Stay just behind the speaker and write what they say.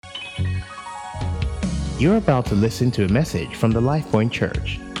You're about to listen to a message from the LifePoint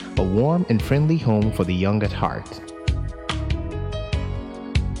Church, a warm and friendly home for the young at heart.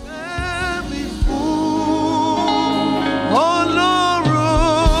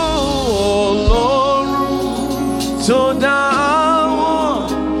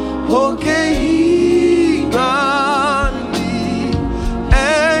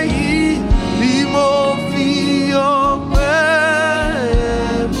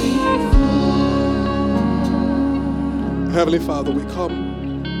 Heavenly Father, we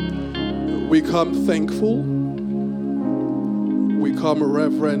come thankful, we come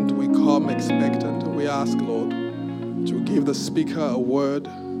reverent, we come expectant. We ask, Lord, to give the speaker a word,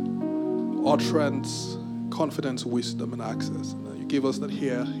 utterance, confidence, wisdom, and access. And you give us that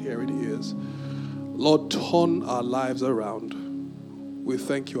hearing ears. Lord, turn our lives around. We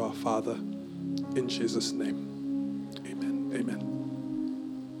thank you, our Father, in Jesus' name. Amen.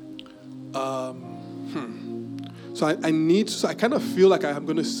 So I kind of feel like I'm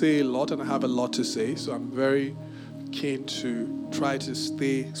going to say a lot, and I have a lot to say. So I'm very keen to try to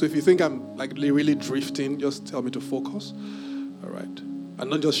stay. So if you think I'm like really drifting, just tell me to focus. All right. And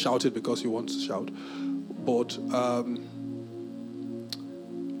not just shout it because you want to shout. But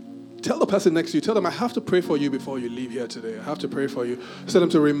tell the person next to you, tell them, I have to pray for you before you leave here today. I have to pray for you. Tell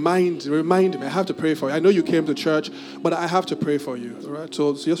them to remind me, I have to pray for you. I know you came to church, but I have to pray for you. All right.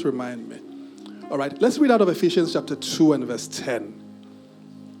 So just remind me. All right, let's read out of Ephesians chapter 2 and verse 10.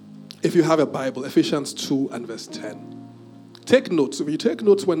 If you have a Bible, Ephesians 2 and verse 10. Take notes. If you take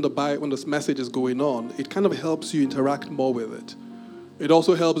notes when this message is going on, it kind of helps you interact more with it. It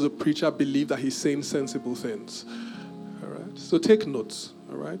also helps the preacher believe that he's saying sensible things. All right, so take notes.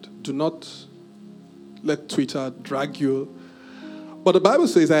 All right, do not let Twitter drag you. But the Bible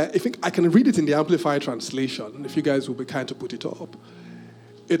says, I think I can read it in the Amplified translation, if you guys will be kind to put it up.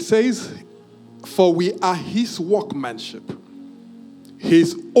 It says, for we are his workmanship,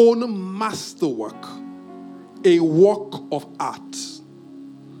 his own masterwork, a work of art,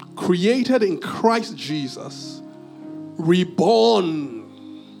 created in Christ Jesus, reborn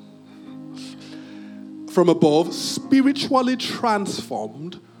from above, spiritually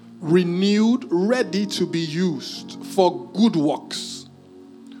transformed, renewed, ready to be used for good works,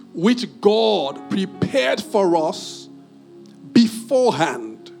 which God prepared for us beforehand,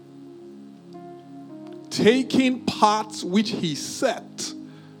 taking parts which he set,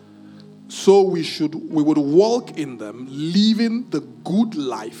 so we would walk in them, living the good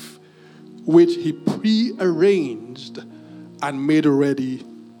life which he prearranged and made ready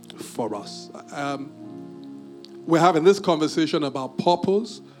for us. We're having this conversation about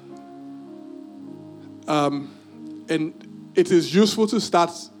purpose, and it is useful to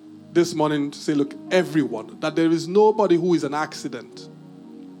start this morning to say, look, everyone, that there is nobody who is an accident.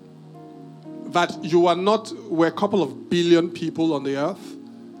 That you are not, we're a couple of billion people on the earth.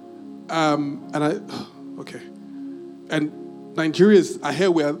 And Nigeria is, I hear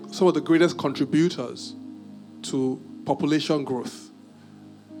we are some of the greatest contributors to population growth.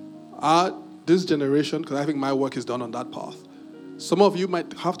 This generation, because I think my work is done on that path, some of you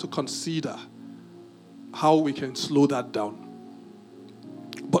might have to consider how we can slow that down.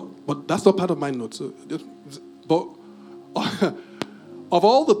 But that's not part of my notes. But of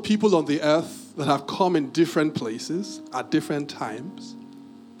all the people on the earth that have come in different places at different times,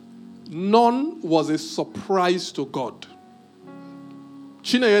 none was a surprise to God.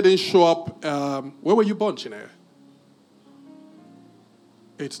 Chineye didn't show up. Where were you born, Chineye?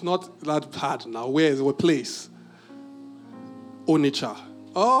 It's not that bad now. Where is the place? Onitsha.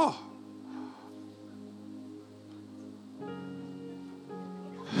 Oh.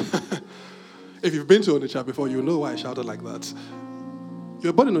 If you've been to Onitsha before, you know why I shouted like that.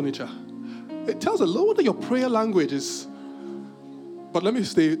 You're born in Onitsha. It tells a lot of your prayer language is. But let me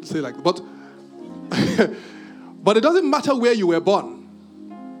say like that. But it doesn't matter where you were born.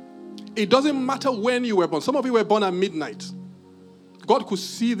 It doesn't matter when you were born. Some of you were born at midnight. God could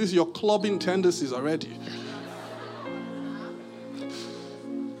see this, your clubbing tendencies already.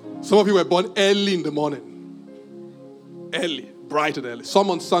 Some of you were born early in the morning. Early, bright and early. Some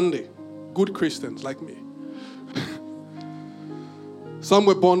on Sunday. Good Christians like me. Some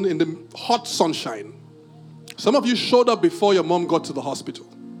were born in the hot sunshine. Some of you showed up before your mom got to the hospital.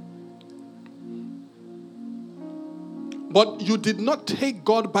 But you did not take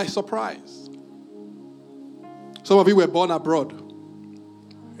God by surprise. Some of you were born abroad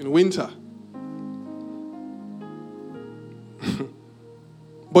in winter.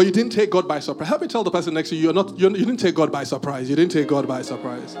 But you didn't take God by surprise. Help me tell the person next to you, you didn't take God by surprise. You didn't take God by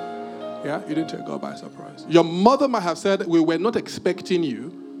surprise. Yeah, you didn't take God by surprise. Your mother might have said, we were not expecting you,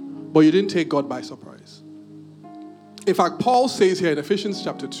 but you didn't take God by surprise. In fact, Paul says here in Ephesians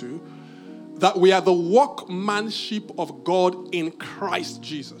chapter 2 that we are the workmanship of God in Christ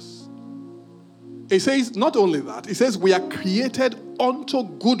Jesus. It says not only that, it says we are created unto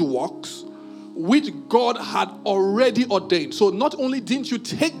good works which God had already ordained. So not only didn't you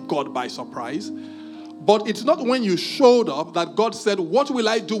take God by surprise, but it's not when you showed up that God said, what will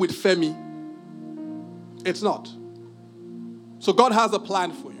I do with Femi? It's not. So God has a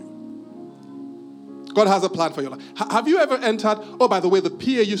plan for you. God has a plan for your life. Have you ever entered, oh, by the way, the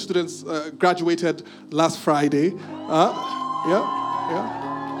PAU students graduated last Friday.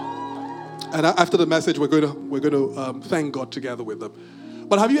 And after the message, we're going to thank God together with them.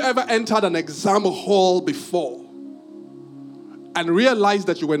 But have you ever entered an exam hall before and realized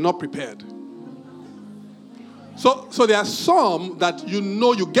that you were not prepared? So there are some that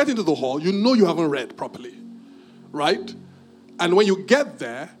you get into the hall, you haven't read properly, right? And when you get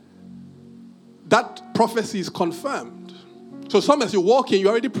there, that prophecy is confirmed. So some as you walk in,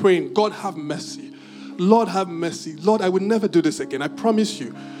 you're already praying, God have mercy. Lord have mercy. Lord, I will never do this again. I promise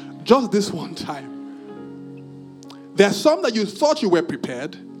you. Just this one time. There are some that you thought you were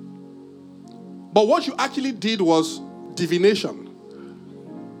prepared, but what you actually did was divination.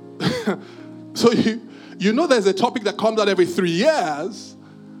 So you know there's a topic that comes out every 3 years.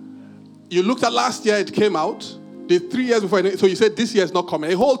 You looked at last year, it came out. The 3 years before, so you said this year is not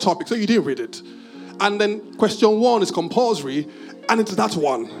coming. A whole topic, so you didn't read it. And then question 1 is compulsory, and it's that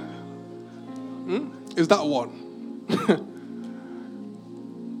one. It's that one.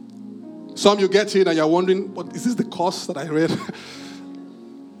 Some you get in and you're wondering, what is this the course that I read?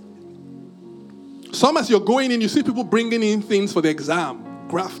 Some as you're going in, you see people bringing in things for the exam,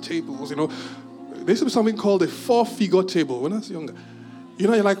 graph tables, There used to be something called a 4-figure table when I was younger.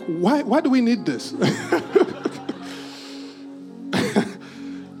 You're like, why do we need this?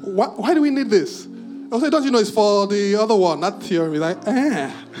 Why do we need this? I was like, don't you know it's for the other one, that theorem? You're like,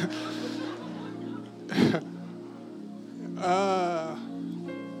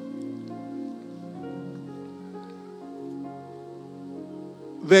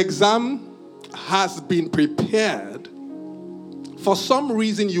 The exam has been prepared. For some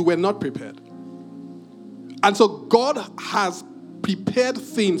reason, you were not prepared. And so God has prepared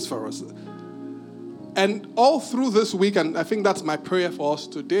things for us. And all through this week, and I think that's my prayer for us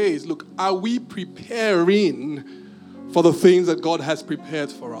today, is look, are we preparing for the things that God has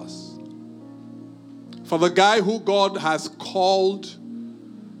prepared for us? For the guy who God has called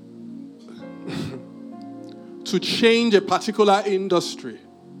to change a particular industry.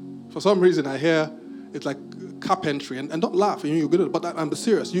 For some reason, I hear it's like carpentry. And don't laugh, you're good at it, but I'm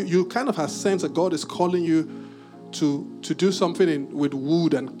serious. You kind of have a sense that God is calling you to do something with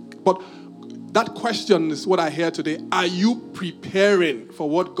wood. But that question is what I hear today. Are you preparing for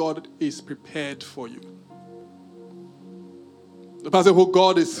what God is prepared for you? The person who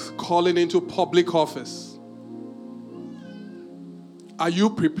God is calling into public office. Are you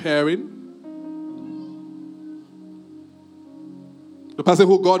preparing? The person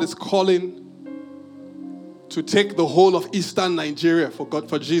who God is calling to take the whole of Eastern Nigeria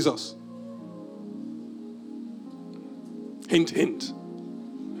for Jesus. Hint, hint.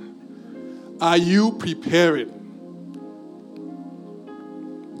 Are you preparing?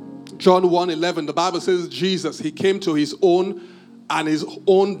 John 1:11, the Bible says Jesus, he came to his own and his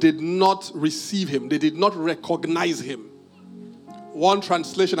own did not receive him. They did not recognize him. One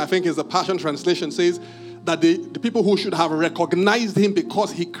translation, I think is the Passion Translation, says that the people who should have recognized him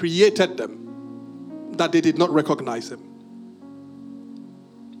because he created them, that they did not recognize him.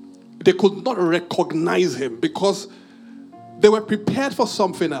 They could not recognize him because they were prepared for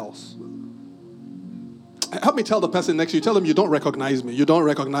something else. Help me tell the person next to you, tell them you don't recognize me. You don't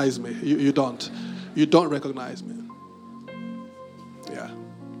recognize me. You don't. You don't recognize me. Yeah.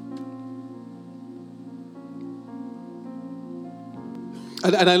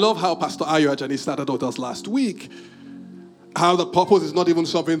 And I love how Pastor Ayo Ajani started with us last week. How the purpose is not even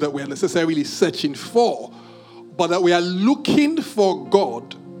something that we are necessarily searching for, but that we are looking for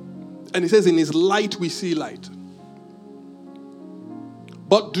God. And he says, in his light we see light.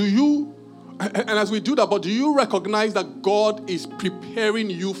 But and as we do that, but do you recognize that God is preparing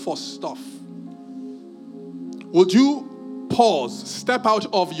you for stuff? Would you pause, step out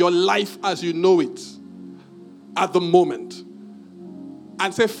of your life as you know it at the moment,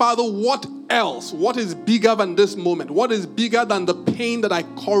 and say, Father, what else? What is bigger than this moment? What is bigger than the pain that I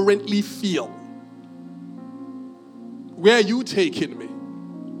currently feel? Where are you taking me?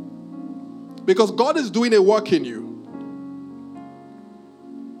 Because God is doing a work in you.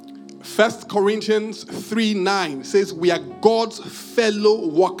 1 Corinthians 3:9 says we are God's fellow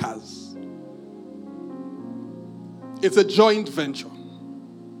workers. It's a joint venture.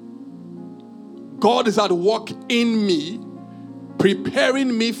 God is at work in me,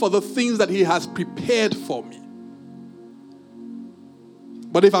 preparing me for the things that he has prepared for me.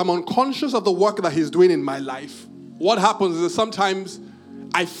 But if I'm unconscious of the work that he's doing in my life, what happens is that sometimes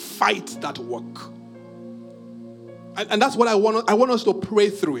I fight that work. And that's what I want us to pray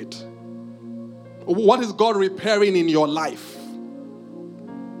through it. What is God repairing in your life?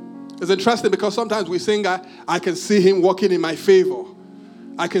 It's interesting because sometimes we sing, I can see him working in my favor.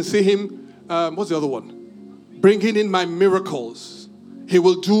 I can see him, what's the other one? Bringing in my miracles. He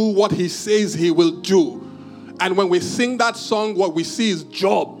will do what he says he will do. And when we sing that song, what we see is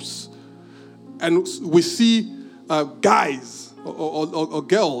jobs. And we see guys or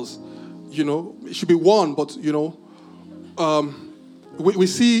girls, it should be one, but, we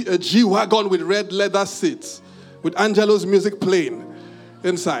see a G-Wagon with red leather seats, with Angelo's music playing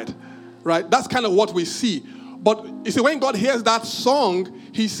inside, right? That's kind of what we see. But you see, when God hears that song,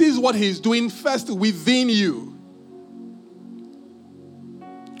 he sees what he's doing first within you.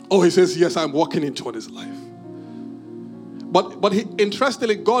 Oh, he says, yes, I'm walking into his life. But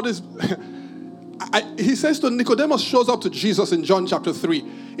interestingly, God is... he says to Nicodemus, shows up to Jesus in John chapter 3.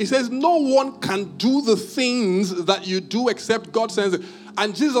 He says, no one can do the things that you do except God sends it.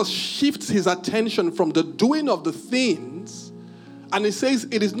 And Jesus shifts his attention from the doing of the things. And he says,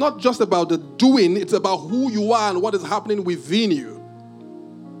 it is not just about the doing, it's about who you are and what is happening within you.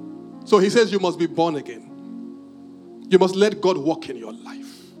 So he says, you must be born again. You must let God work in your life.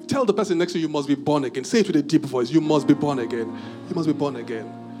 Tell the person next to you, you must be born again. Say it with a deep voice. You must be born again. You must be born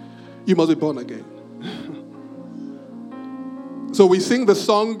again. You must be born again. So we sing the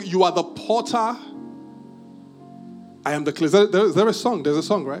song, you are the potter, I am the clay. Is there a song? There's a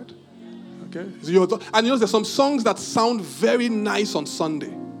song, right? Okay. And there's some songs that sound very nice on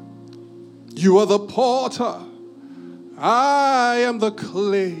Sunday. You are the potter, I am the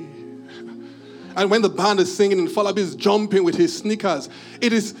clay. And when the band is singing and Falabi is jumping with his sneakers,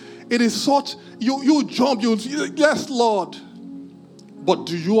 it is such, you jump, yes, Lord. But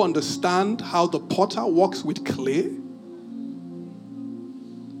do you understand how the potter works with clay?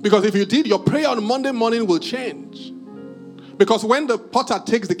 Because if you did, your prayer on Monday morning will change. Because when the potter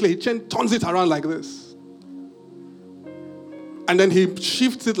takes the clay, he turns it around like this. And then he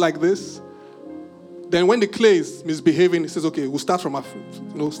shifts it like this. Then when the clay is misbehaving, he says, okay, we'll start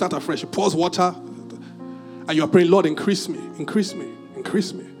start afresh. He pours water. And you are praying, Lord, increase me, increase me,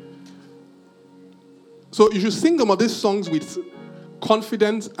 increase me. So you should sing some of these songs with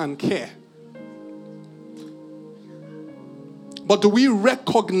confidence and care. But do we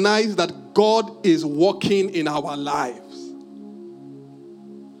recognize that God is working in our lives?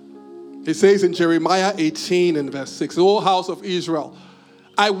 It says in Jeremiah 18 and verse 6, O house of Israel,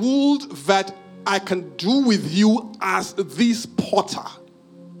 I would that I can do with you as this potter,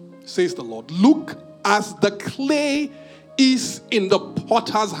 says the Lord. Look, as the clay is in the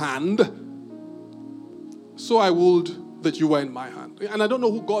potter's hand, so I would that you were in my hand. And I don't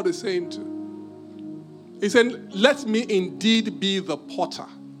know who God is saying to. He's saying, let me indeed be the potter.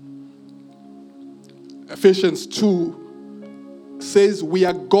 Ephesians 2 says, we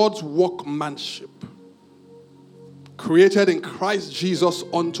are God's workmanship, created in Christ Jesus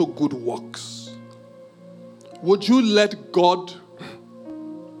unto good works. Would you let God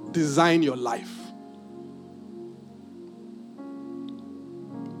design your life?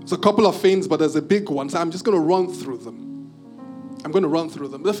 There's a couple of things, but there's a big one, so I'm just going to run through them.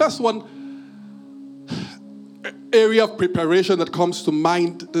 The first one, area of preparation that comes to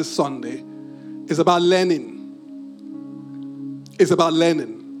mind this Sunday is about learning. It's about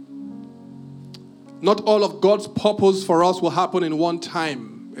learning. Not all of God's purpose for us will happen in one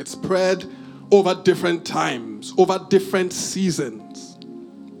time. It's spread over different times, over different seasons.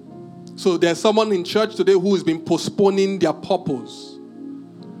 So there's someone in church today who has been postponing their purpose.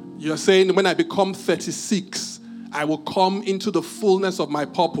 You're saying, when I become 36, I will come into the fullness of my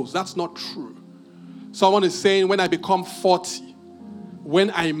purpose. That's not true. Someone is saying, when I become 40,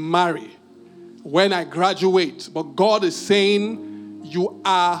 when I marry, when I graduate. But God is saying, you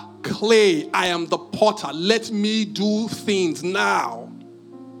are clay. I am the potter. Let me do things now.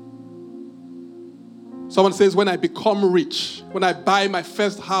 Someone says, when I become rich, when I buy my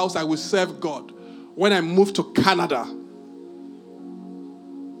first house, I will serve God. When I move to Canada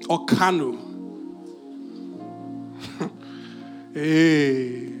or Kanu.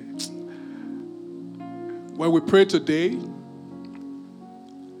 Hey. When we pray today,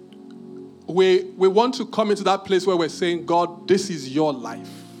 we want to come into that place where we're saying, God, this is your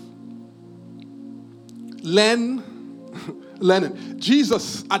life. Learning.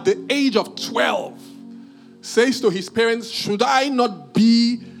 Jesus, at the age of 12, says to his parents, should I not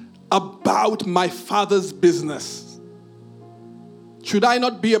be about my Father's business? Should I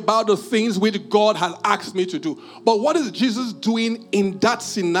not be about the things which God has asked me to do? But what is Jesus doing in that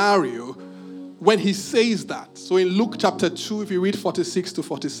scenario when he says that? So in Luke chapter 2, if you read 46 to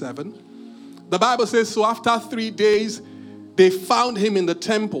 47, the Bible says, so after 3 days, they found him in the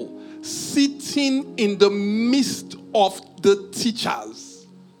temple, sitting in the midst of the teachers,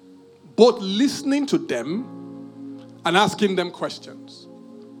 both listening to them and asking them questions.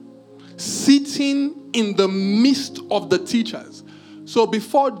 Sitting in the midst of the teachers. So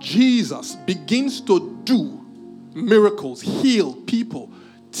before Jesus begins to do miracles, heal people,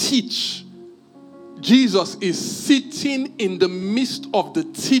 teach, Jesus is sitting in the midst of the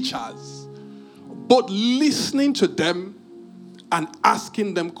teachers, both listening to them and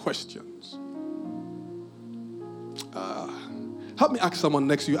asking them questions. Help me ask someone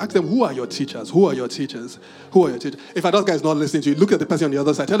next to you. Ask them, who are your teachers? Who are your teachers? Who are your teachers? If that guy is not listening to you, look at the person on the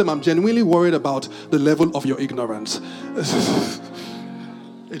other side. Tell them, I'm genuinely worried about the level of your ignorance.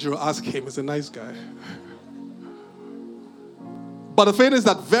 If you ask him, he's a nice guy. But the thing is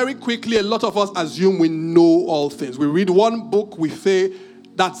that very quickly, a lot of us assume we know all things. We read one book, we say,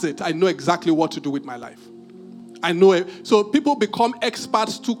 that's it. I know exactly what to do with my life. I know it. So people become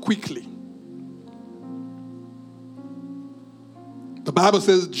experts too quickly. The Bible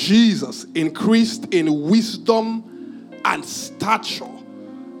says Jesus increased in wisdom and stature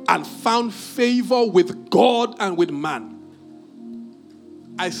and found favor with God and with man.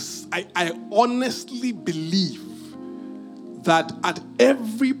 I honestly believe that at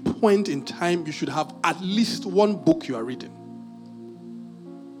every point in time you should have at least one book you are reading.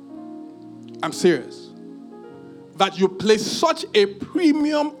 I'm serious. That you place such a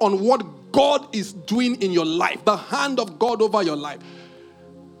premium on what God is doing in your life, the hand of God over your life,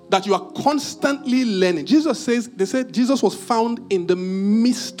 that you are constantly learning. They said Jesus was found in the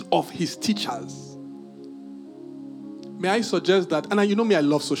midst of his teachers. May I suggest that, and you know me, I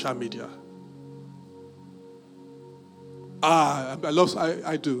love social media.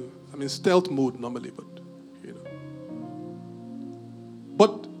 I do. I'm in stealth mode normally, but, you know.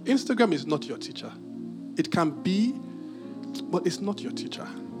 But Instagram is not your teacher. It can be, but it's not your teacher.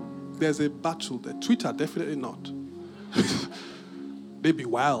 There's a battle there. Twitter, definitely not. They be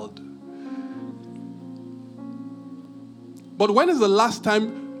wild. But when is the last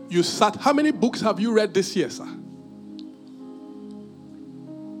time you sat? How many books have you read this year, sir?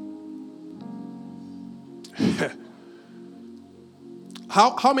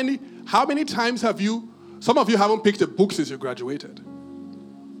 How many times have you, some of you haven't picked a book since you graduated.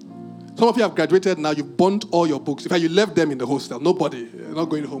 Some of you have graduated now, you've burnt all your books. In fact, you left them in the hostel. You're not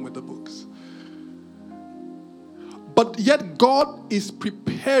going home with the books. But yet God is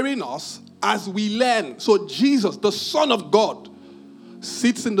preparing us as we learn. So Jesus, the Son of God,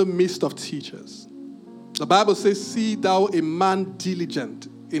 sits in the midst of teachers. The Bible says, see thou a man diligent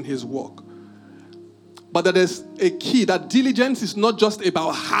in his work. But that there's a key, that diligence is not just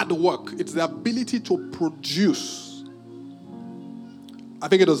about hard work. It's the ability to produce. I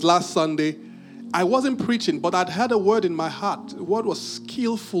think it was last Sunday. I wasn't preaching, but I'd had a word in my heart. The word was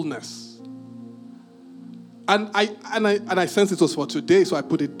skillfulness. And I sensed it was for today, so I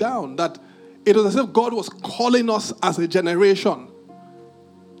put it down. That it was as if God was calling us as a generation.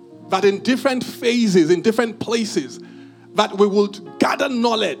 That in different phases, in different places, that we would gather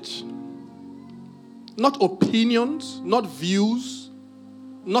knowledge. Not opinions, not views,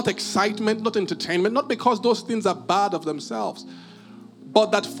 not excitement, not entertainment, not because those things are bad of themselves,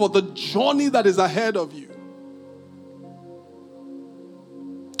 but that for the journey that is ahead of you.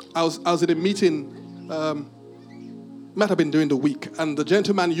 I was at a meeting, might have been during the week, and the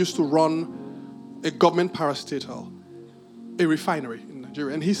gentleman used to run a government parastatal, a refinery in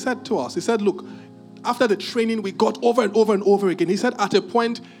Nigeria. And he said to us, look, after the training we got over and over and over again, he said at a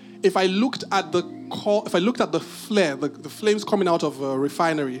point, if I looked at the flare, the flames coming out of a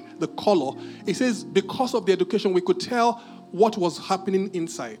refinery, the color, he says because of the education we could tell what was happening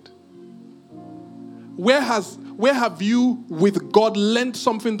inside. Where have you with God learned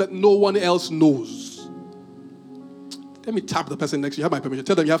something that no one else knows? Let me tap the person next to you. You have my permission.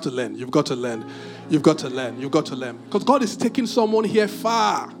 Tell them you have to learn. You've got to learn. You've got to learn. You've got to learn. Because God is taking someone here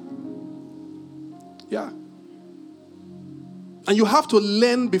far. Yeah. And you have to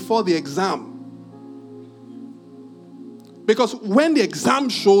learn before the exam. Because when the exam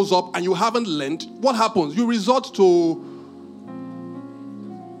shows up and you haven't learned, what happens? You resort to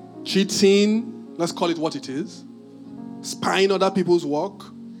cheating, let's call it what it is, spying other people's work,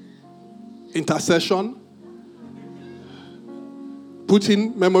 intercession, Put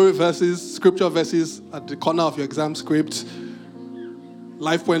in memory verses, scripture verses at the corner of your exam script.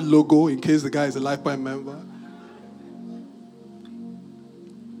 LifePoint logo in case the guy is a LifePoint member.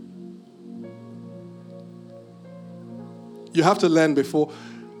 You have to learn before.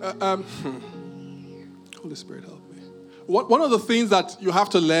 Holy Spirit, help me. One of the things that you have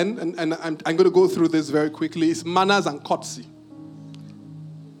to learn, and I'm going to go through this very quickly, is manners and courtesy.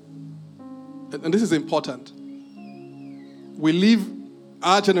 And this is important. We live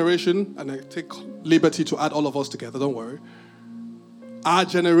our generation, and I take liberty to add all of us together, don't worry. Our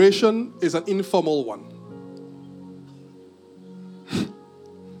generation is an informal one.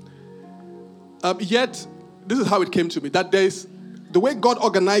 Yet, this is how it came to me, that the way God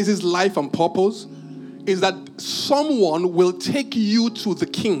organizes life and purpose is that someone will take you to the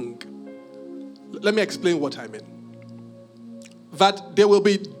king. Let me explain what I mean. That there will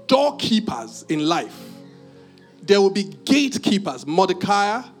be doorkeepers in life. There will be gatekeepers,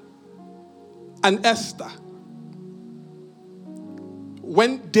 Mordecai and Esther.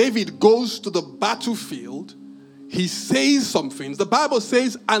 When David goes to the battlefield, he says some things. The Bible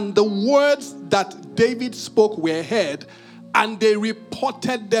says, and the words that David spoke were heard, and they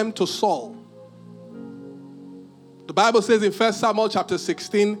reported them to Saul. The Bible says in 1 Samuel chapter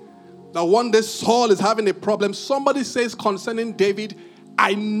 16, that one day Saul is having a problem. Somebody says concerning David,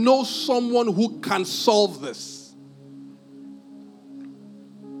 I know someone who can solve this.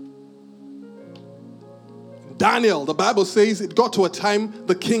 Daniel, the Bible says it got to a time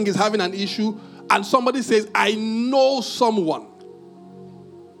the king is having an issue and somebody says, I know someone.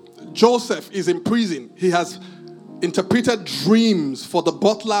 Joseph is in prison. He has interpreted dreams for the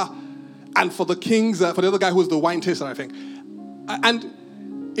butler and for the king's, for the other guy who's the wine taster, I think.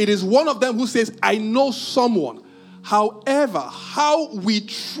 And it is one of them who says, I know someone. However, how we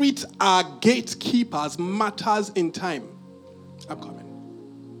treat our gatekeepers matters in time. I'm coming.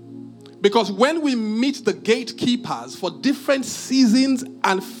 Because when we meet the gatekeepers for different seasons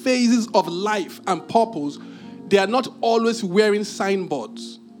and phases of life and purpose, they are not always wearing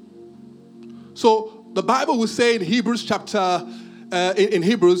signboards. So the Bible will say in Hebrews chapter, in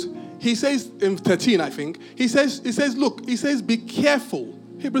Hebrews, he says in 13, I think, he says, be careful.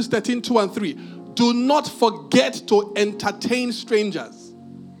 Hebrews 13, 2 and 3. Do not forget to entertain strangers.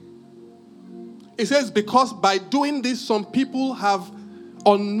 It says, because by doing this, some people have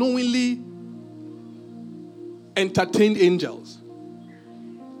unknowingly entertained angels.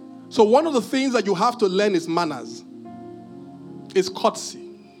 So one of the things that you have to learn is manners. It's courtesy.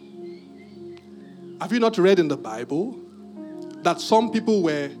 Have you not read in the Bible that some people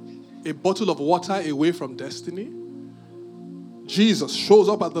were a bottle of water away from destiny? Jesus shows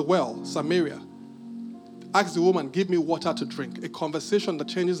up at the well, Samaria. Asks the woman, give me water to drink. A conversation that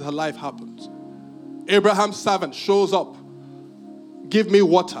changes her life happens. Abraham's servant shows up. Give me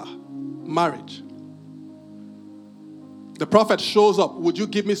water. Marriage. The prophet shows up. Would you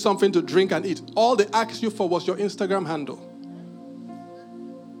give me something to drink and eat? All they asked you for was your Instagram handle.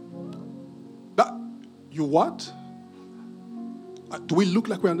 You what? Do we look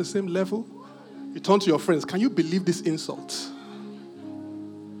like we're on the same level? You turn to your friends. Can you believe this insult?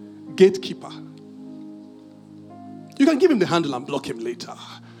 Gatekeeper. You can give him the handle and block him later.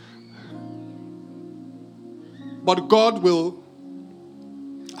 But God will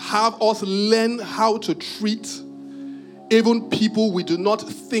have us learn how to treat even people we do not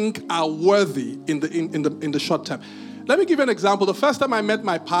think are worthy in the short term. Let me give you an example. The first time I met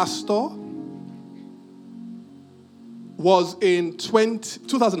my pastor was in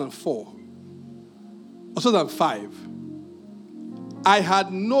 2004 or 2005. I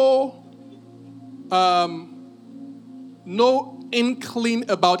had no inkling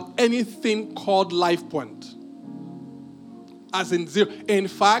about anything called LifePoint. As in zero. In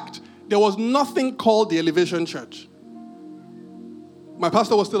fact, there was nothing called the Elevation Church. My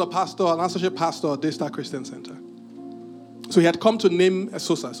pastor was still a pastor, an associate pastor at Daystar Christian Center. So he had come to name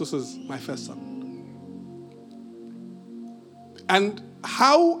Sosa. Sosa's my first son. And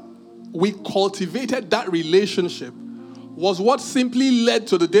how we cultivated that relationship was what simply led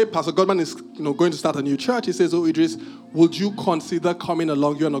to the day Pastor Godman is going to start a new church. He says, Idris, would you consider coming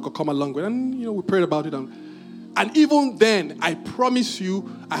along? You're not going to come along with it. And, we prayed about it. And even then, I promise you,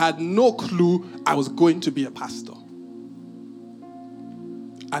 I had no clue I was going to be a pastor.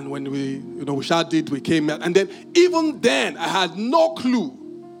 And when we shouted, we came out. And then, even then, I had no clue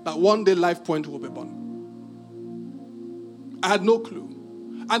that one day LifePoint will be born. I had no clue.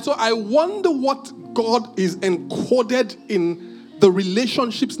 And so I wonder what God is encoded in the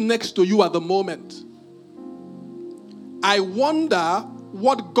relationships next to you at the moment. I wonder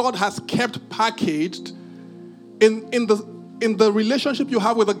what God has kept packaged in the in the relationship you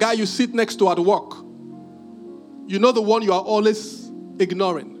have with the guy you sit next to at work. You know the one you are always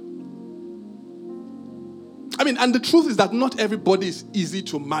ignoring. I mean, and the truth is that not everybody is easy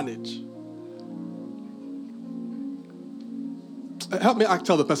to manage. Help me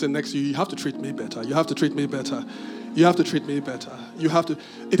tell the person next to you, you have to treat me better. You have to treat me better. You have to treat me better. You have to.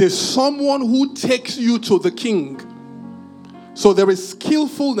 It is someone who takes you to the king. So there is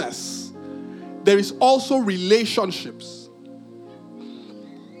skillfulness. There is also relationships.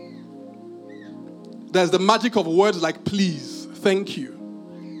 There's the magic of words like please, thank you.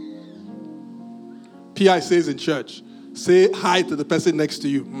 PI says in church, say hi to the person next to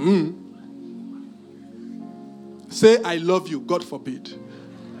you. Say I love you, God forbid.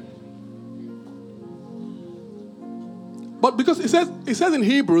 But because it says in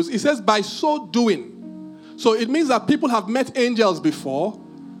Hebrews, it says by so doing. So it means that people have met angels before,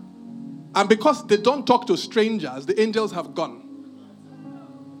 and because they don't talk to strangers, the angels have gone.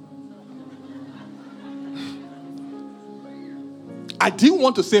 I didn't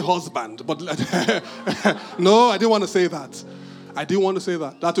want to say husband, but no, I didn't want to say that. I didn't want to say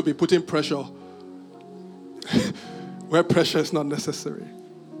that. That would be putting pressure where pressure is not necessary.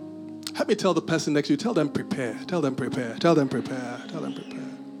 Help me tell the person next to you, tell them prepare, tell them prepare, tell them prepare, tell them prepare.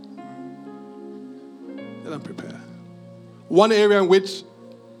 Tell them prepare. One area in which,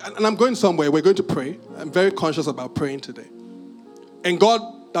 and I'm going somewhere, we're going to pray. I'm very conscious about praying today. And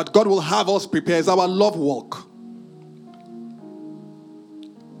that God will have us prepare is our love walk.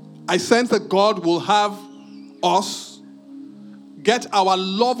 I sense that God will have us get our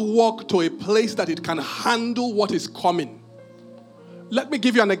love walk to a place that it can handle what is coming. Let me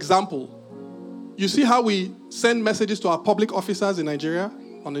give you an example. You see how we send messages to our public officers in Nigeria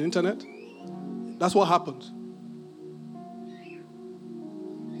on the internet? That's what happens.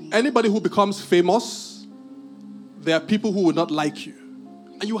 Anybody who becomes famous, there are people who will not like you.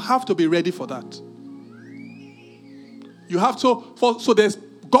 And you have to be ready for that. You have to, so there's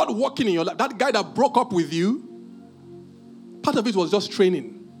God working in your life. That guy that broke up with you, part of it was just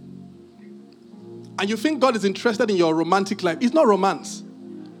training. And you think God is interested in your romantic life. It's not romance.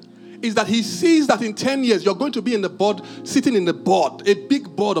 It's that he sees that in 10 years, you're going to be in the board, sitting in the board, a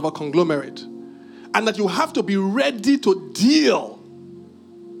big board of a conglomerate. And that you have to be ready to deal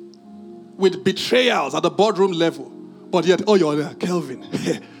with betrayals at the boardroom level. But yet, oh, you're there, Kelvin.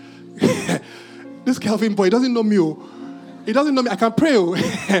 This Kelvin boy, he doesn't know me. He doesn't know me. I can pray.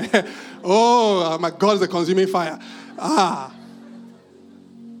 Oh, my God is a consuming fire.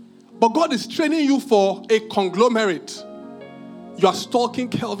 But God is training you for a conglomerate. You are stalking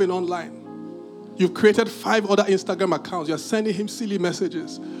Kelvin online. You've created 5 other Instagram accounts. You're sending him silly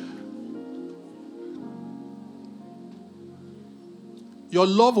messages. Your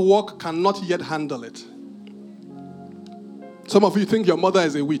love walk cannot yet handle it. Some of you think your mother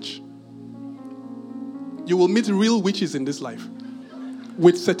is a witch. You will meet real witches in this life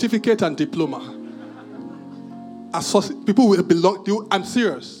with certificate and diploma. People will belong to you. I'm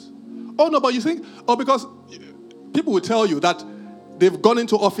serious. Oh, no, but you think, because people will tell you that they've gone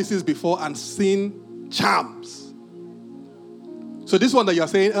into offices before and seen charms. So this one that you're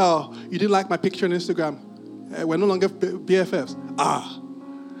saying, oh, you didn't like my picture on Instagram. We're no longer BFFs.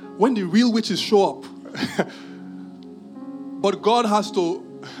 When the real witches show up. But God has to,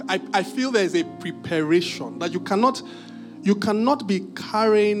 I feel there is a preparation that you cannot be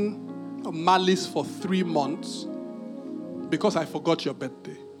carrying a malice for 3 months because I forgot your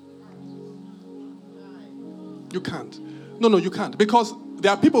birthday. You can't. No, you can't. Because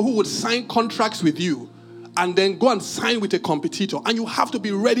there are people who would sign contracts with you and then go and sign with a competitor. And you have to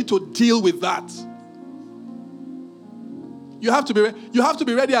be ready to deal with that. You have to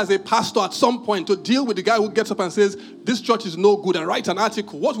be ready as a pastor at some point to deal with the guy who gets up and says, this church is no good, and writes an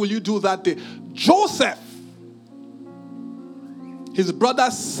article. What will you do that day? Joseph, his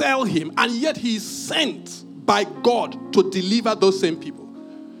brothers sell him, and yet he is sent by God to deliver those same people.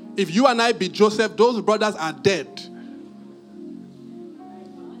 If you and I be Joseph, those brothers are dead.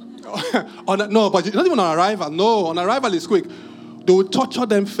 No, but not even on arrival. No, on arrival is quick. They will torture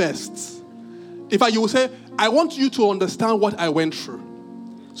them first. In fact, you will say, I want you to understand what I went through.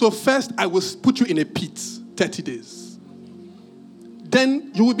 So first, I will put you in a pit, 30 days.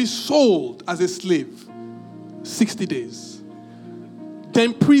 Then you will be sold as a slave, 60 days.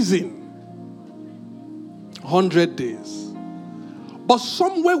 Then prison, 100 days. But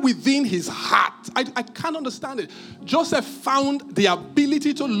somewhere within his heart, I can't understand it. Joseph found the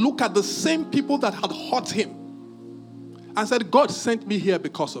ability to look at the same people that had hurt him and said, God sent me here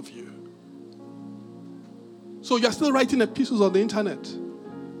because of you. So you're still writing epistles on the internet.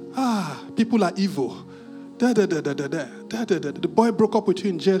 People are evil. The boy broke up with you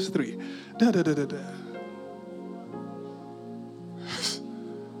in JS3.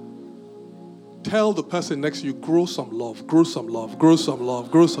 Tell the person next to you, grow some love, grow some love, grow some love,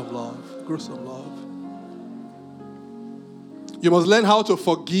 grow some love, grow some love. You must learn how to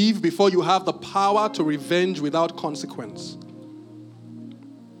forgive before you have the power to revenge without consequence.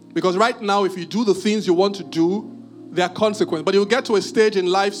 Because right now, if you do the things you want to do, there are consequences. But you'll get to a stage in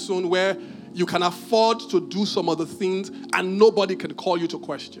life soon where you can afford to do some other things and nobody can call you to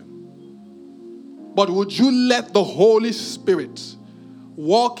question. But would you let the Holy Spirit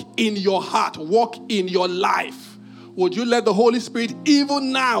walk in your heart, walk in your life? Would you let the Holy Spirit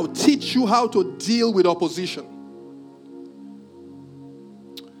even now teach you how to deal with opposition?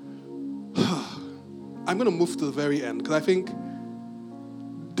 I'm going to move to the very end because I think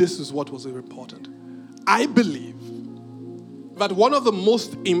this is what was important. I believe that one of the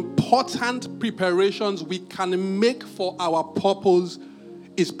most important preparations we can make for our purpose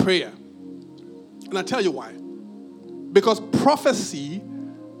is prayer. And I tell you why. Because prophecy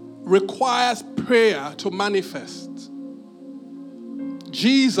requires prayer to manifest.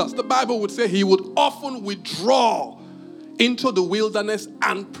 Jesus, the Bible would say he would often withdraw into the wilderness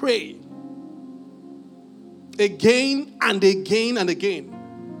and pray. Again and again and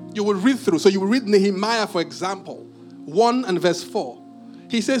again. You will read through. So you will read Nehemiah, for example, 1 and verse 4.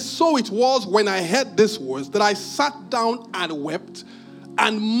 He says, so it was when I heard these words that I sat down and wept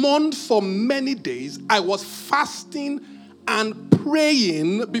and mourned for many days. I was fasting and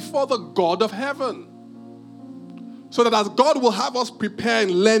praying before the God of heaven. So that as God will have us prepare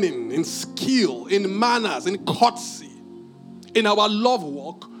in learning, in skill, in manners, in courtesy, in our love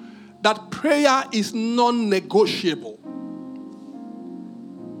walk, that prayer is non-negotiable.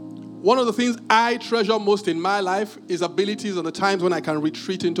 One of the things I treasure most in my life is abilities and the times when I can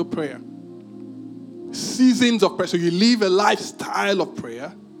retreat into prayer. Seasons of prayer. So you live a lifestyle of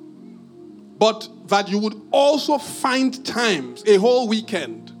prayer, but that you would also find times, a whole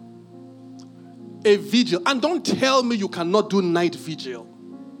weekend, a vigil. And don't tell me you cannot do night vigil.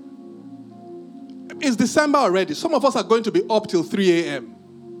 It's December already. Some of us are going to be up till 3 a.m.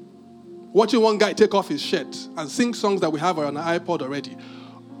 watching one guy take off his shirt and sing songs that we have on our iPod already.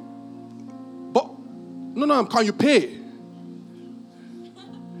 But, no, can you pay?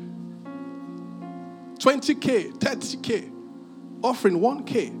 20K, 30K, offering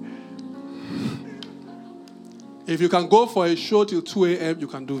 1K. If you can go for a show till 2 a.m., you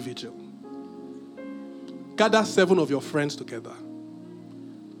can do vigil. Gather 7 of your friends together.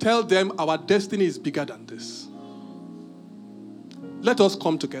 Tell them our destiny is bigger than this. Let us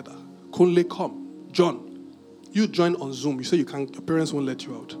come together. Kunle, come. John, you join on Zoom. You say you can't, your parents won't let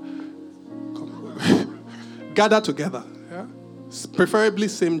you out. Come. Gather together. Yeah? Preferably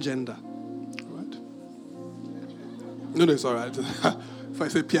same gender. All right? No, it's all right. If I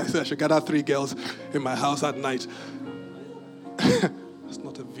say P, I say I should gather 3 girls in my house at night. That's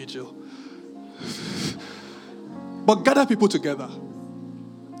not a vigil. But gather people together.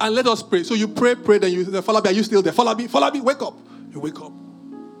 And let us pray. So you pray, then you say, Falabi, are you still there? Falabi, wake up. You wake up.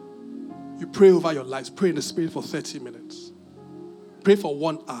 You pray over your lives. Pray in the Spirit for 30 minutes. Pray for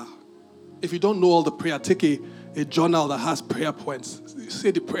 1 hour. If you don't know all the prayer, take a journal that has prayer points.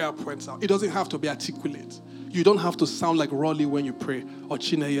 Say the prayer points out. It doesn't have to be articulate. You don't have to sound like Rolly when you pray or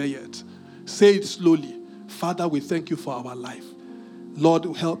Chineye yet. Say it slowly. Father, we thank you for our life. Lord,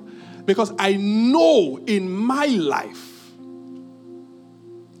 help. Because I know in my life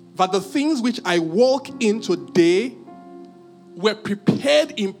that the things which I walk in today were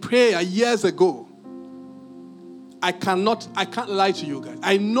prepared in prayer years ago. I can't lie to you guys.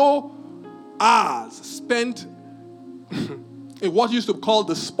 I know hours spent in what used to be called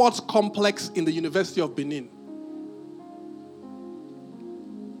the sports complex in the University of Benin.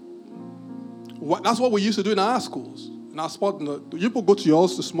 That's what we used to do in our schools. In our sport, people go to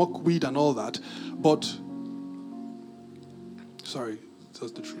yours to smoke weed and all that, but sorry,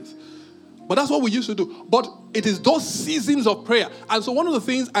 that's the truth. But that's what we used to do. But it is those seasons of prayer. And so one of the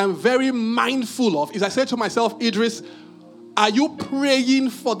things I'm very mindful of is I say to myself, Idris, are you praying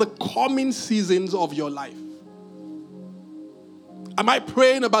for the coming seasons of your life? Am I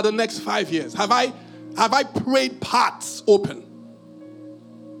praying about the next 5 years? Have I prayed parts open?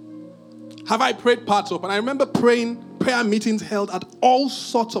 Have I prayed parts open? I remember praying prayer meetings held at all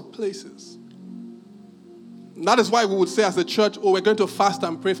sorts of places. And that is why we would say as a church, we're going to fast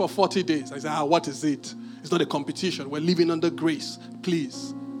and pray for 40 days. I say, what is it? It's not a competition. We're living under grace.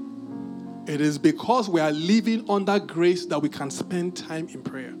 Please. It is because we are living under grace that we can spend time in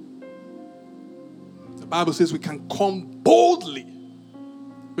prayer. The Bible says we can come boldly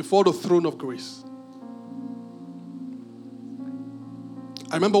before the throne of grace.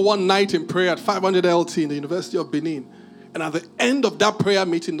 I remember one night in prayer at 500 LT in the University of Benin. And at the end of that prayer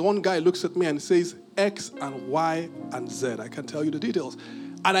meeting, one guy looks at me and says, X and Y and Z. I can tell you the details.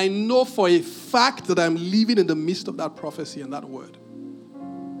 And I know for a fact that I'm living in the midst of that prophecy and that word.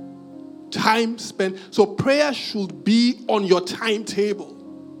 Time spent. So prayer should be on your timetable.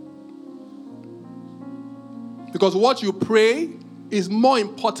 Because what you pray is more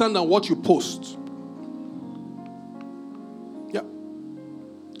important than what you post. Yeah.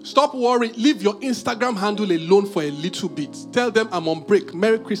 Stop worrying. Leave your Instagram handle alone for a little bit. Tell them I'm on break.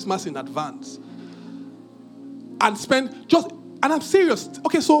 Merry Christmas in advance. And and I'm serious.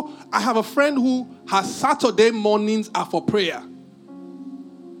 Okay, so I have a friend who has Saturday mornings are for prayer.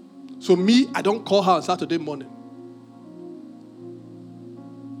 So me, I don't call her on Saturday morning.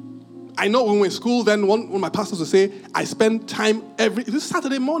 I know when we were in school, then one of my pastors would say, I spend time this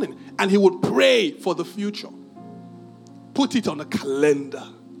Saturday morning. And he would pray for the future. Put it on a calendar.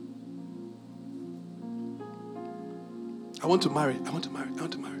 I want to marry.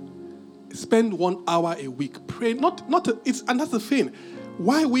 Spend 1 hour a week praying. And that's the thing.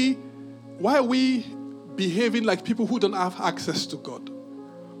 Why are we behaving like people who don't have access to God?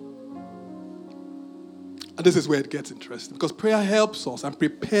 And this is where it gets interesting. Because prayer helps us and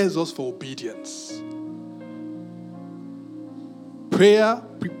prepares us for obedience. Prayer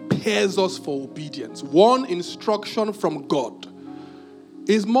prepares us for obedience. One instruction from God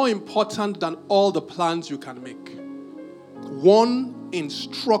is more important than all the plans you can make. One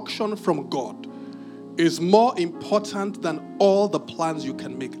instruction from God is more important than all the plans you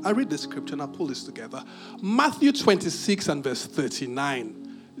can make. I read the scripture and I pull this together. Matthew 26 and verse 39.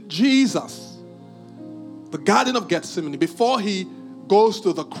 Jesus, the Garden of Gethsemane, before he goes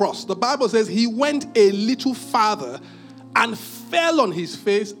to the cross, the Bible says he went a little farther and fell on his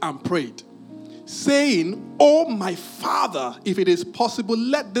face and prayed, saying, "Oh, my Father, if it is possible,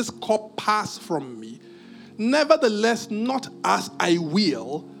 let this cup pass from me. Nevertheless, not as I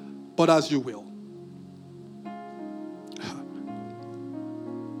will, but as you will."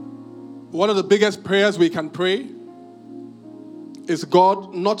 One of the biggest prayers we can pray is,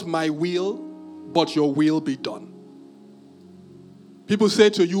 God, not my will, but your will be done. People say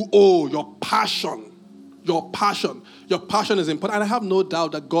to you, oh, your passion is important. And I have no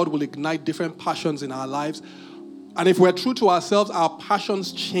doubt that God will ignite different passions in our lives. And if we're true to ourselves, our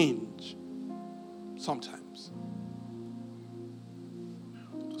passions change sometimes.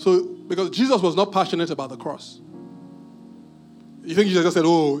 So, because Jesus was not passionate about the cross. You think Jesus just said,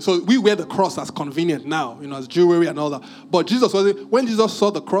 oh, so we wear the cross as convenient now, as jewelry and all that. But Jesus when Jesus saw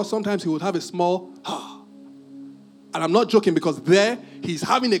the cross, sometimes he would have a small, And I'm not joking, because there he's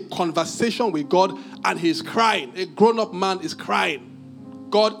having a conversation with God and he's crying. A grown-up man is crying.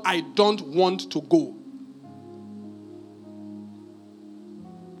 God, I don't want to go.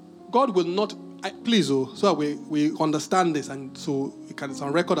 God will not, please, so we understand this, and so it's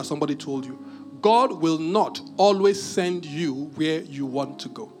on record that somebody told you. God will not always send you where you want to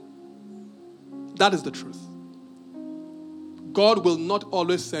go. That is the truth. God will not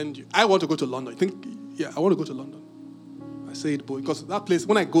always send you. I want to go to London. I want to go to London. I say it because that place,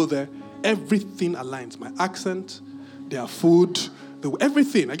 when I go there, everything aligns. My accent, their food,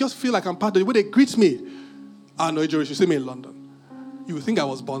 everything. I just feel like I'm part of the way they greet me. No, Joris, you see me in London. You would think I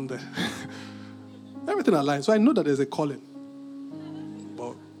was born there. Everything aligns. So I know that there's a calling.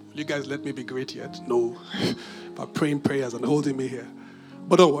 But will you guys let me be great yet? No. By praying prayers and holding me here.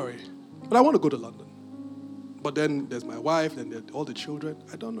 But don't worry. But I want to go to London. But then there's my wife, then there's all the children.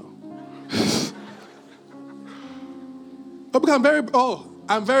 I don't know. But because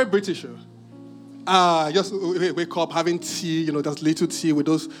I'm very British. Just wake up, having tea, that's little tea with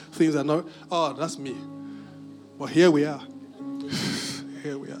those things. That's me. But here we are.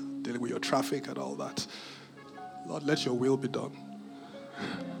 Here we are, dealing with your traffic and all that. Lord, let your will be done.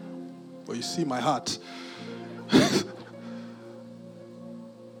 But you see my heart.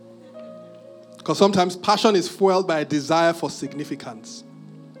 Because sometimes passion is fueled by a desire for significance.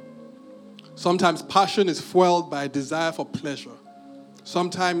 Sometimes passion is fueled by a desire for pleasure.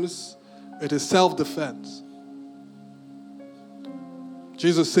 Sometimes it is self-defense.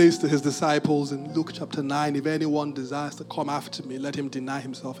 Jesus says to his disciples in Luke chapter 9, if anyone desires to come after me, let him deny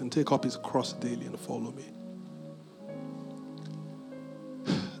himself and take up his cross daily and follow me.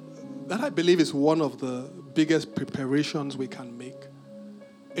 That, I believe, is one of the biggest preparations we can make.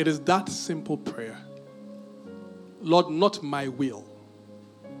 It is that simple prayer. Lord, not my will,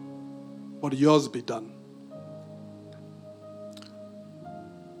 but yours be done.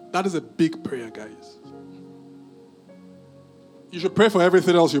 That is a big prayer, guys. You should pray for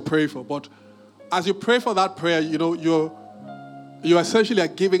everything else you pray for, but as you pray for that prayer, You essentially are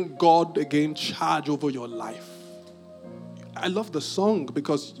giving God again charge over your life. I love the song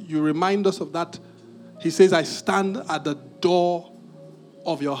because you remind us of that. He says, I stand at the door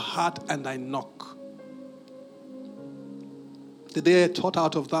of your heart and I knock. The day I taught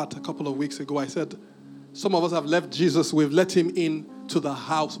out of that a couple of weeks ago, I said, some of us have left Jesus, we've let him in to the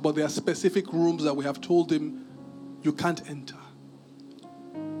house, but there are specific rooms that we have told him, you can't enter.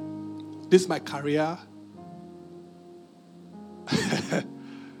 This is my career. The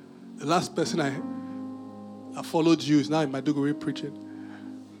last person I followed you is now in Maiduguri preaching.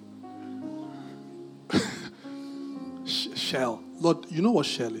 Shell. Lord, you know what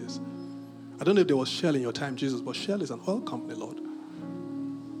Shell is? I don't know if there was Shell in your time, Jesus, but Shell is an oil company, Lord.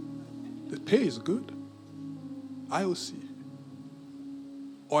 The pay is good. IOC.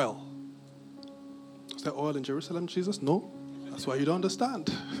 Oil. Is there oil in Jerusalem, Jesus? No. That's why you don't understand.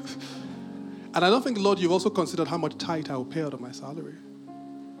 And I don't think, Lord, you've also considered how much tithe I will pay out of my salary.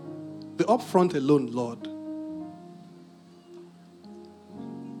 The upfront alone, Lord.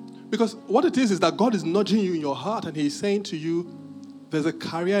 Because what it is that God is nudging you in your heart and he's saying to you, there's a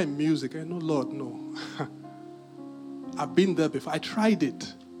career in music. And no, Lord, no. I've been there before. I tried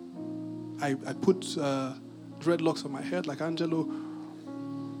it. I put dreadlocks on my head like Angelo.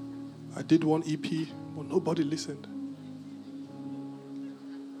 I did one EP, but nobody listened.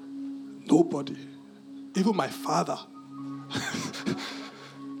 Nobody. Even my father.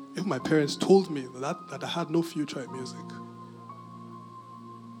 Even my parents told me that I had no future in music.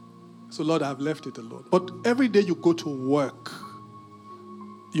 So, Lord, I've left it alone. But every day you go to work,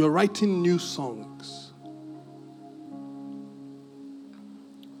 you're writing new songs.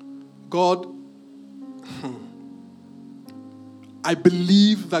 God, I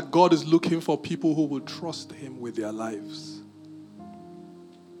believe that God is looking for people who will trust him with their lives.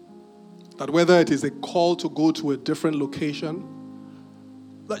 That whether it is a call to go to a different location,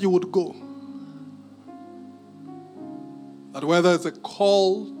 that you would go. That whether it's a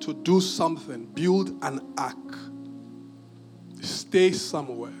call to do something, build an ark, stay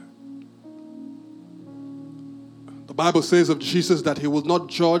somewhere. The Bible says of Jesus that he will not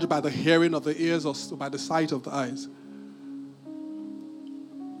judge by the hearing of the ears or by the sight of the eyes.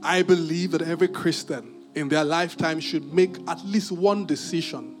 I believe that every Christian in their lifetime should make at least one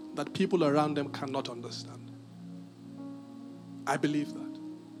decision that people around them cannot understand. I believe that.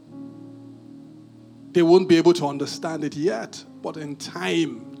 They won't be able to understand it yet, but in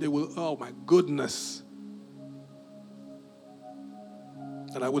time, they will, oh my goodness.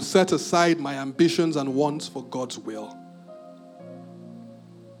 That I would set aside my ambitions and wants for God's will.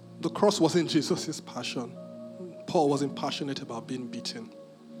 The cross wasn't Jesus' passion. Paul wasn't passionate about being beaten.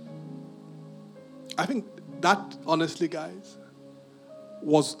 I think that, honestly, guys,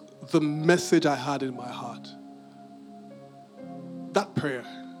 was the message I had in my heart. That prayer.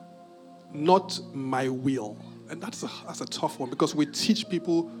 Not my will. And that's a tough one because we teach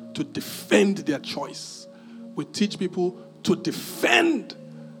people to defend their choice. We teach people to defend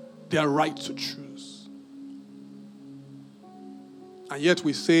their right to choose. And yet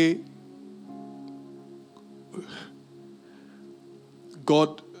we say,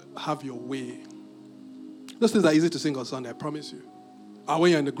 God, have your way. Those things are easy to sing on Sunday, I promise you. And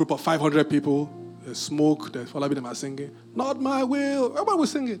when you're in a group of 500 people, there's smoke, there's all of them are singing, not my will. Everybody will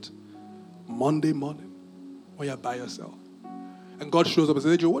sing it. Monday morning, when you're by yourself. And God shows up and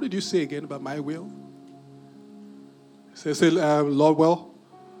says, Joe, what did you say again about my will? Say, Lord, well,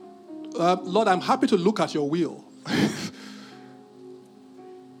 Lord, I'm happy to look at your will.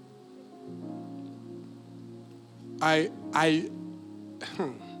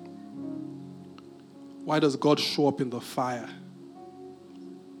 Why does God show up in the fire?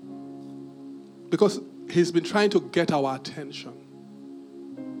 Because he's been trying to get our attention.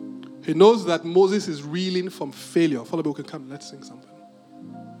 He knows that Moses is reeling from failure. Follow me, we can come. Let's sing something.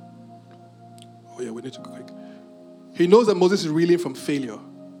 Oh yeah, we need to go quick. He knows that Moses is reeling from failure.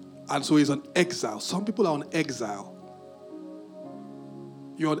 And so he's on exile. Some people are on exile.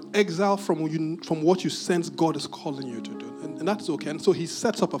 You're on exile from what you sense God is calling you to do. And that's okay. And so he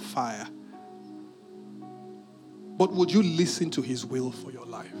sets up a fire. But would you listen to his will for your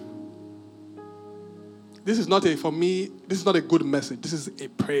life? This is not a good message. This is a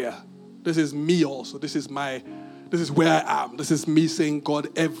prayer. This is me also. This is where I am. This is me saying, God,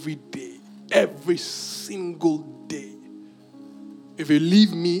 every day, every single day. If you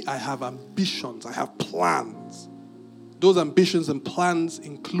leave me, I have ambitions. I have plans. Those ambitions and plans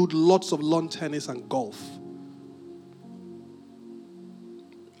include lots of lawn tennis and golf.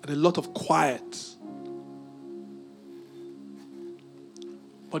 And a lot of quiet.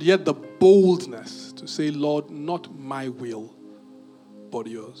 But yet the boldness to say, Lord, not my will, but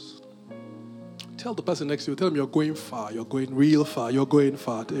yours. Tell the person next to you, tell them you're going far, you're going real far, you're going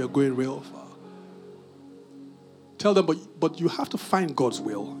far, you're going real far. Tell them, but you have to find God's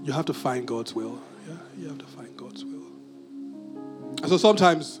will. You have to find God's will. Yeah, you have to find God's will. And so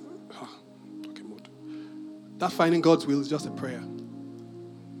sometimes, that finding God's will is just a prayer.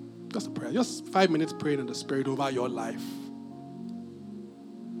 Just a prayer. Just 5 minutes praying in the Spirit over your life.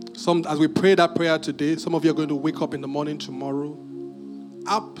 As we pray that prayer today, some of you are going to wake up in the morning tomorrow.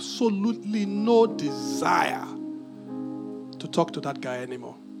 Absolutely no desire to talk to that guy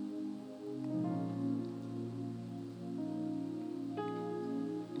anymore.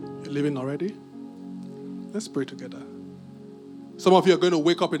 You're living already? Let's pray together. Some of you are going to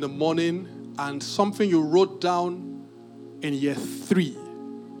wake up in the morning and something you wrote down in year 3,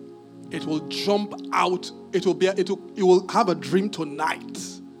 it will jump out. You will have a dream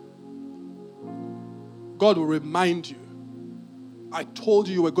tonight. God will remind you, I told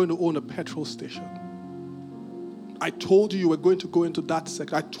you were going to own a petrol station. I told you were going to go into that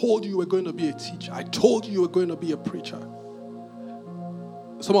sector. I told you were going to be a teacher. I told you were going to be a preacher.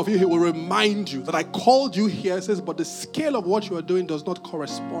 Some of you, he will remind you that I called you here. It says, but the scale of what you are doing does not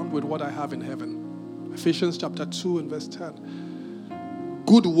correspond with what I have in heaven. Ephesians chapter 2 and verse 10.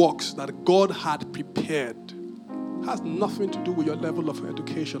 Good works that God had prepared has nothing to do with your level of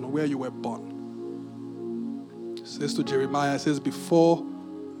education or where you were born. It says to Jeremiah, it says, before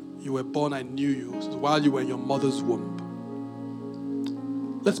you were born, I knew you. It says, while you were in your mother's womb.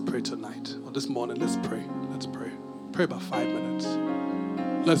 Let's pray tonight, or this morning. Let's pray. Let's pray. Pray about 5 minutes.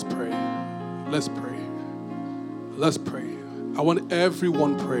 Let's pray. Let's pray. Let's pray. I want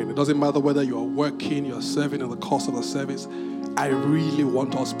everyone praying. It doesn't matter whether you're working, you're serving in the course of the service. I really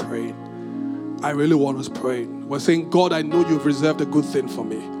want us praying. I really want us praying. We're saying, God, I know you've reserved a good thing for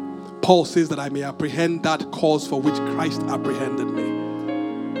me. Paul says that I may apprehend that cause for which Christ apprehended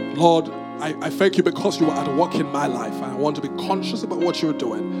me. Lord, I thank you because you are at work in my life. I want to be conscious about what you're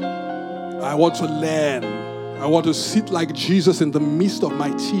doing. I want to learn. I want to sit like Jesus in the midst of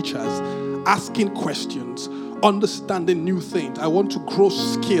my teachers, asking questions, understanding new things. I want to grow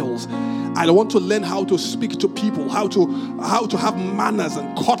skills. I want to learn how to speak to people, how to have manners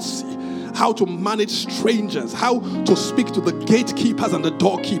and courtesy, how to manage strangers, how to speak to the gatekeepers and the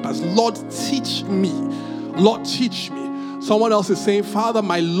doorkeepers. Lord, teach me. Lord, teach me. Someone else is saying, Father,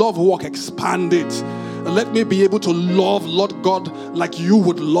 my love walk expanded. Let me be able to love, Lord God, like you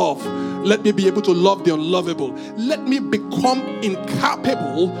would love. Let me be able to love the unlovable. Let me become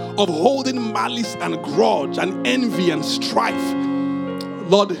incapable of holding malice and grudge and envy and strife.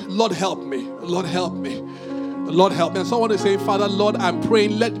 Lord, help me. Lord, help me. Lord, help me. And someone is saying, Father, Lord, I'm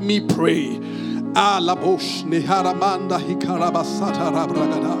praying. Let me pray. I'll ask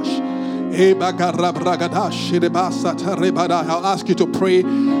you to pray,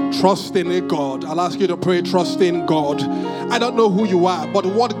 trusting in God. I'll ask you to pray, trusting God. I don't know who you are, but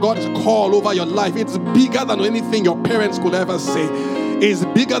what God has called over your life, it's bigger than anything your parents could ever say. It's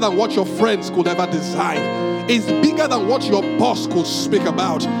bigger than what your friends could ever design. It's bigger than what your boss could speak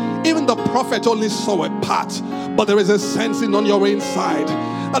about. Even the prophet only saw a part, but there is a sensing on your inside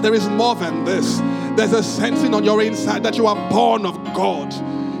that there is more than this. There's a sensing on your inside that you are born of God.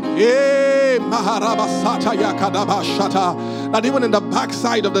 That even in the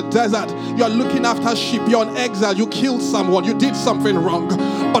backside of the desert, you're looking after sheep, you're on exile, you killed someone, you did something wrong,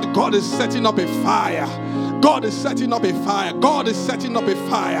 but God is setting up a fire. God is setting up a fire. God is setting up a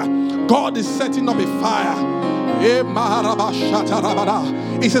fire. God is setting up a fire.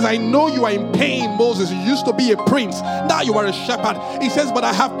 He says, I know you are in pain, Moses. You used to be a prince. Now you are a shepherd. He says, but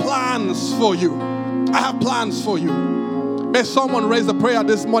I have plans for you. I have plans for you. May someone raise a prayer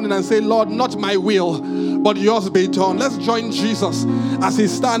this morning and say, Lord, not my will, but yours be done. Let's join Jesus as he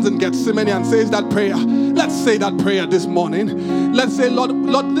stands in Gethsemane and says that prayer. Let's say that prayer this morning. Let's say, Lord,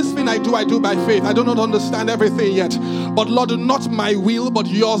 this thing I do by faith. I do not understand everything yet. But Lord, not my will, but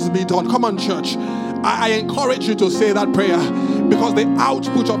yours be done. Come on, church. I encourage you to say that prayer, because the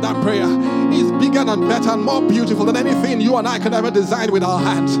output of that prayer is bigger and better and more beautiful than anything you and I could ever design with our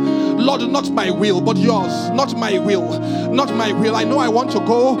hands. Lord, not my will, but yours. Not my will. Not my will. I know I want to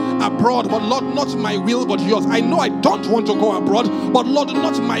go abroad, but Lord, not my will, but yours. I know I don't want to go abroad, but Lord,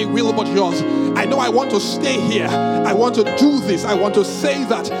 not my will, but yours. I know I want to stay here. I want to do this. I want to say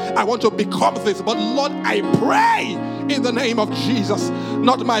that. I want to become this. But Lord, I pray in the name of Jesus,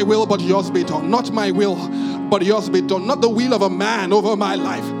 not my will, but yours be done. Not my will, but yours be done. Not the will of a man over my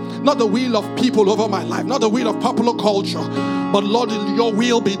life. Not the will of people over my life. Not the will of popular culture. But Lord, your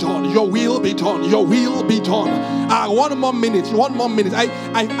will be done. Your will be done. Your will be done. One more minute.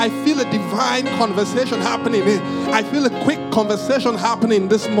 I feel a divine conversation happening. I feel a quick conversation happening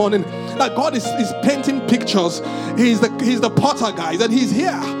this morning. That God is painting pictures. He's the potter, guys, and He's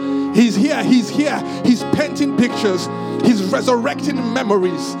here. He's here. He's painting pictures. He's resurrecting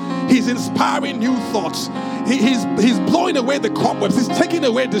memories. He's inspiring new thoughts. He's blowing away the cobwebs. He's taking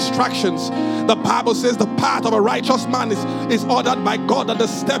away distractions. The Bible says the path of a righteous man is ordered by God, and the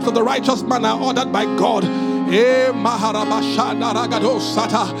steps of the righteous man are ordered by God.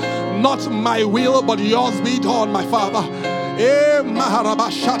 Not my will, but yours be done, my Father.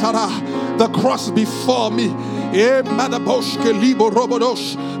 The cross before me.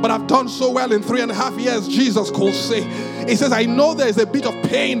 But I've done so well in 3.5 years, Jesus could say. He says, I know there is a bit of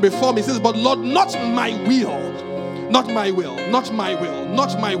pain before me. He says, but Lord, not my will. Not my will. Not my will.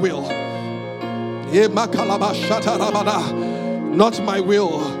 Not my will. Not my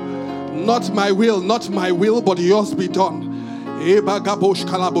will. Not my will. Not my will, but yours be done. We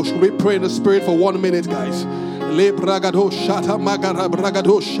pray in the Spirit for 1 minute, guys. I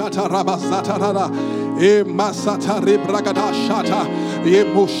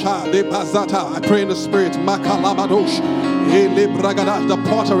pray in the Spirit. The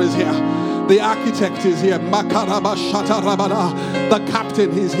potter is here. The architect is here. The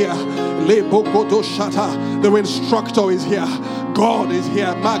captain is here. The instructor is here. God is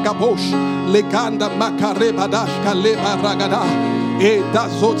here. Magabosh. Leganda makarebadash kaleba ragada.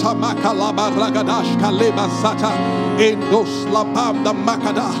 Edazota makalaba ragadash kaleba zata. Endos labam da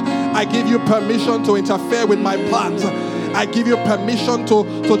makada. I give you permission to interfere with my plans. I give you permission to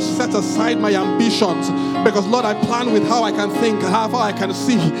set aside my ambitions. Because, Lord, I plan with how I can think, how far I can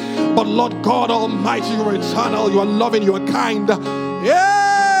see. But, Lord God Almighty, you are eternal, you are loving, you are kind.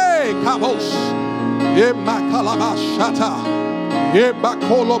 Yay! Kabos. Ye makalaba shata. Ye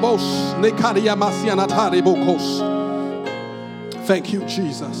bakolobos. Nekaria masianatari bokos. Thank you,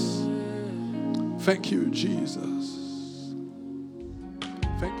 Jesus. Thank you, Jesus.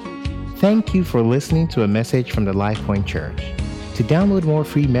 Thank you, Jesus. Thank you for listening to a message from the LifePoint Church. To download more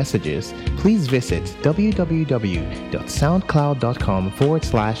free messages, please visit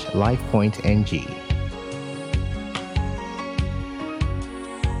www.soundcloud.com/LifePointNG.